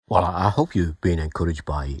Well, I hope you've been encouraged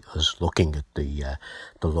by us looking at the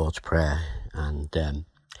Lord's Prayer, and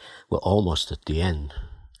we're almost at the end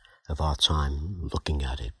of our time looking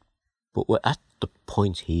at it. But we're at the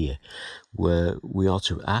point here where we are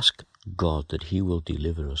to ask God that He will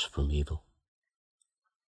deliver us from evil.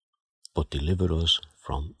 But deliver us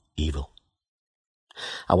from evil.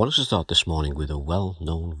 I want us to start this morning with a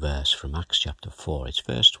well-known verse from Acts chapter 4. It's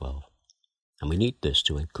verse 12. And we need this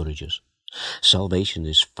to encourage us. Salvation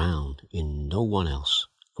is found in no one else,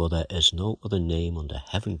 for there is no other name under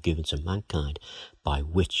heaven given to mankind by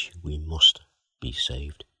which we must be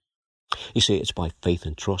saved. You see, it's by faith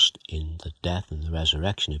and trust in the death and the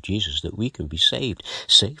resurrection of Jesus that we can be saved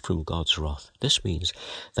from God's wrath. This means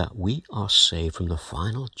that we are saved from the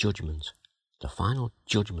final judgment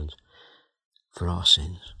for our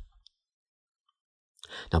sins.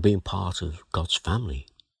 Now, being part of God's family,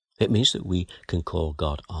 it means that we can call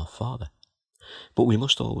God our Father. But we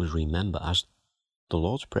must always remember, as the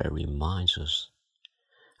Lord's Prayer reminds us,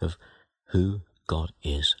 of who God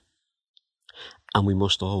is. And we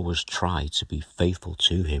must always try to be faithful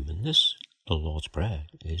to Him. And this, the Lord's Prayer,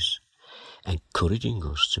 is encouraging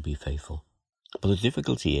us to be faithful. But the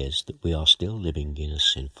difficulty is that we are still living in a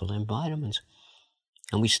sinful environment.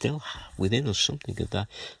 And we still have within us something of that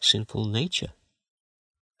sinful nature.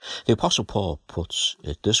 The Apostle Paul puts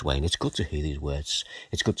it this way, and it's good to hear these words.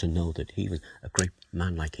 It's good to know that even a great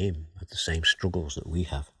man like him had the same struggles that we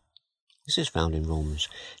have. This is found in Romans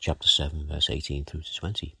chapter 7, verse 18 through to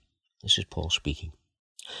 20. This is Paul speaking.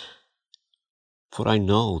 For I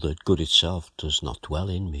know that good itself does not dwell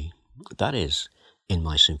in me, that is, in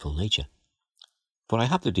my sinful nature. For I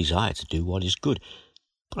have the desire to do what is good,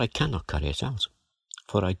 but I cannot carry it out.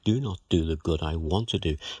 For I do not do the good I want to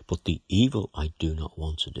do, but the evil I do not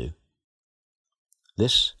want to do.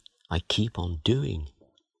 This I keep on doing.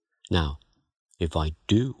 Now, if I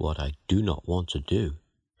do what I do not want to do,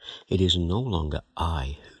 it is no longer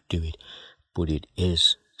I who do it, but it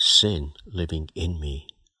is sin living in me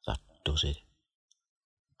that does it.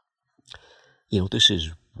 You know, this is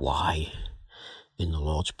why in the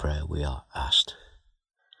Lord's Prayer we are asked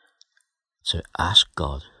to ask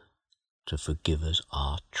God to forgive us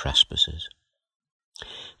our trespasses.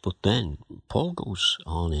 But then Paul goes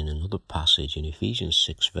on in another passage in Ephesians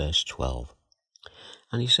 6 verse 12,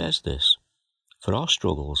 and he says this, for our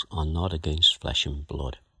struggles are not against flesh and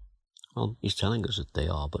blood. Well, he's telling us that they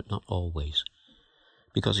are, but not always,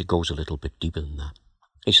 because it goes a little bit deeper than that.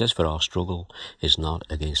 He says, for our struggle is not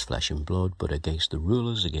against flesh and blood, but against the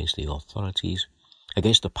rulers, against the authorities,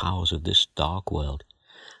 against the powers of this dark world,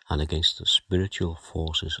 and against the spiritual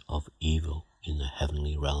forces of evil in the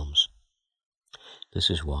heavenly realms. This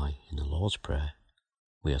is why in the Lord's Prayer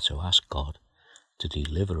we are to ask God to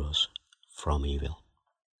deliver us from evil.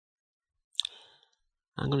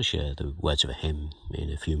 I'm going to share the words of a hymn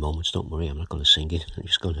in a few moments. Don't worry, I'm not going to sing it. I'm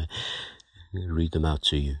just going to read them out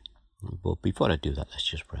to you. But before I do that, let's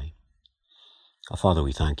just pray. Our Father,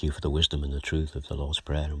 we thank you for the wisdom and the truth of the Lord's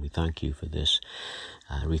Prayer, and we thank you for this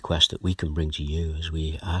request that we can bring to you as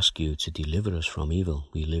we ask you to deliver us from evil.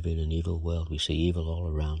 We live in an evil world. We see evil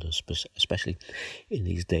all around us, especially in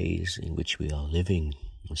these days in which we are living.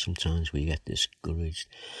 And sometimes we get discouraged,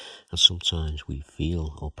 and sometimes we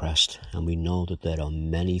feel oppressed. And we know that there are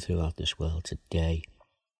many throughout this world today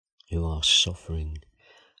who are suffering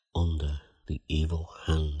under the evil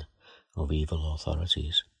hand of evil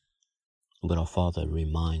authorities. But our Father,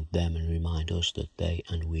 remind them and remind us that they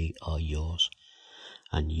and we are yours,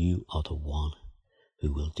 and you are the one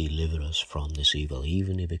who will deliver us from this evil,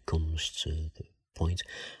 even if it comes to the point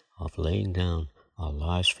of laying down our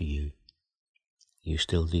lives for you. You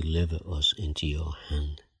still deliver us into your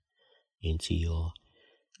hand, into your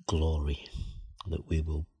glory, that we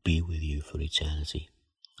will be with you for eternity.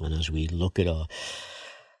 And as we look at our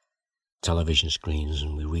television screens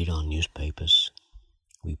and we read our newspapers,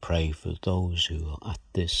 we pray for those who are at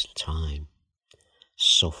this time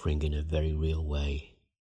suffering in a very real way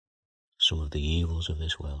some of the evils of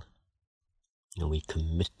this world. And we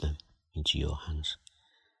commit them into your hands.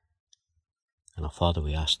 And our Father,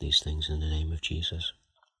 we ask these things in the name of Jesus.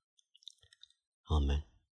 Amen.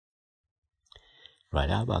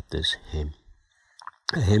 Right, how about this hymn?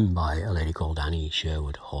 A hymn by a lady called Annie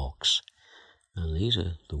Sherwood Hawkes. And these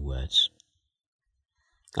are the words.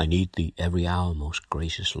 I need thee every hour, most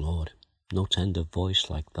gracious Lord. No tender voice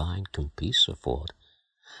like thine can peace afford.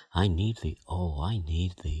 I need thee, oh, I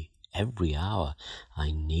need thee. Every hour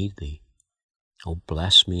I need thee. Oh,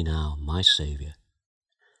 bless me now, my Saviour.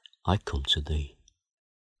 I come to thee.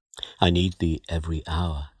 I need thee every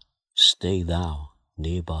hour. Stay thou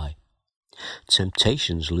nearby.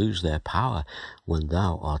 Temptations lose their power when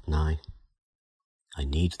thou art nigh. I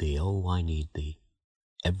need thee, oh, I need thee.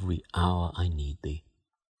 Every hour I need thee.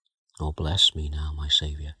 Oh, bless me now, my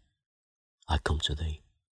Saviour. I come to thee.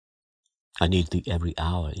 I need thee every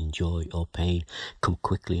hour in joy or pain. Come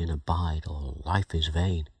quickly and abide, or life is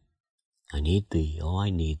vain. I need thee, oh, I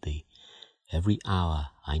need thee. Every hour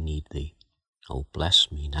I need thee. Oh,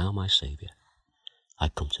 bless me now, my Saviour. I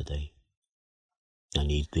come to thee. I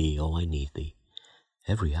need thee, oh, I need thee.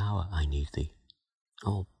 Every hour I need thee.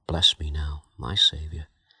 Oh, bless me now, my Saviour.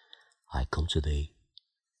 I come to thee.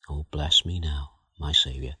 Oh, bless me now, my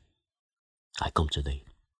Saviour. I come to thee.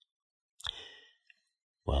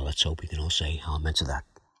 Well, let's hope we can all say amen to that.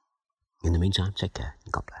 In the meantime, take care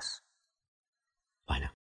and God bless. Bye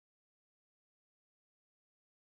now.